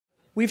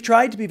We've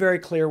tried to be very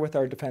clear with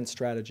our defense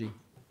strategy.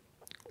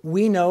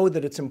 We know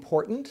that it's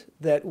important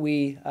that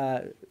we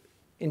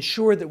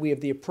ensure that we have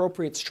the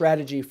appropriate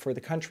strategy for the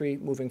country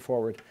moving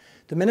forward.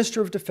 The Minister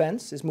of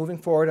Defense is moving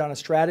forward on a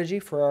strategy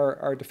for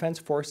our defense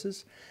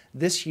forces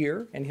this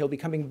year, and he'll be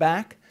coming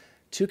back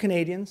to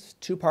Canadians,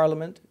 to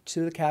Parliament,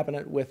 to the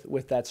Cabinet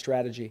with that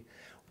strategy.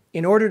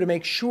 In order to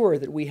make sure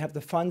that we have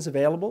the funds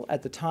available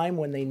at the time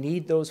when they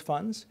need those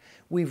funds,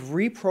 we've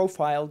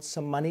reprofiled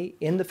some money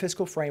in the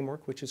fiscal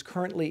framework, which is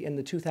currently in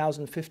the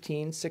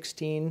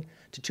 2015-16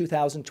 to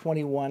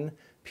 2021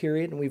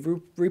 period, and we've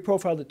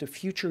reprofiled it to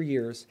future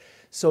years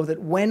so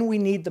that when we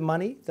need the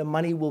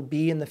money will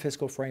be in the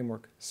fiscal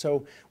framework.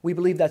 So we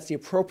believe that's the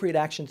appropriate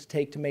action to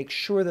take to make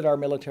sure that our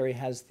military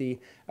has the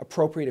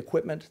appropriate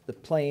equipment, the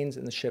planes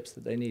and the ships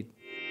that they need.